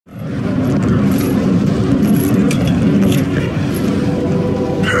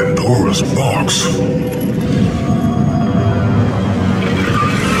Pandora's box.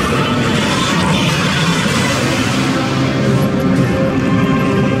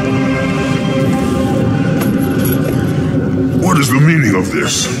 What is the meaning of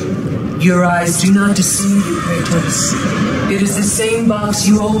this? Your eyes do not deceive you, Kratos. It is the same box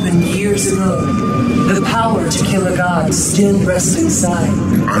you opened years ago. The power to kill a god still rests inside.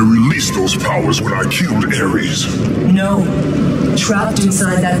 I released those powers when I killed Ares. No. Trapped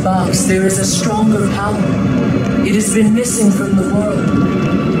inside that box, there is a stronger power. It has been missing from the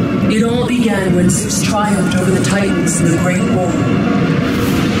world. It all began when Zeus triumphed over the Titans in the Great War.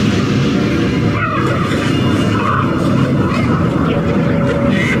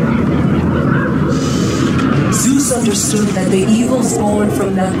 Zeus understood that the evils born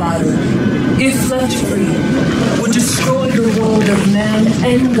from that battle, if left free, would destroy the world of man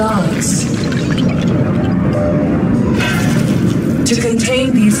and gods. To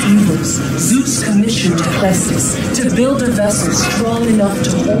contain these evils, Zeus commissioned Hephaestus to build a vessel strong enough to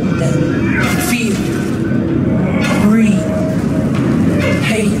hold them. Fear, greed,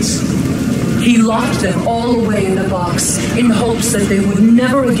 hate. He locked them all away in the box in hopes that they would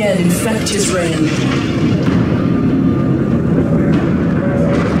never again infect his reign.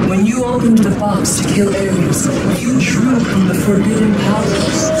 When you opened the box to kill Ares, you drew from the forbidden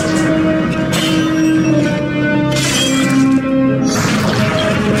powers.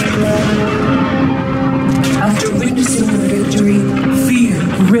 After witnessing the victory, fear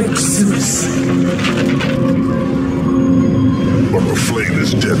gripped Zeus. But the flame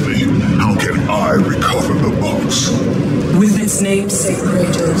is deadly. How can I recover the box? With its namesake,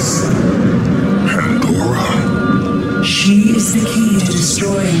 Kratos. Pandora? She is the key to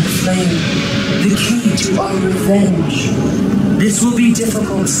destroying the flame, the key to our revenge. This will be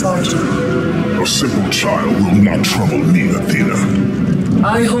difficult, Spartan. A simple child will not trouble me, Athena.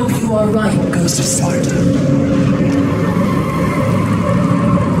 I hope you are right, Ghost of Sparta.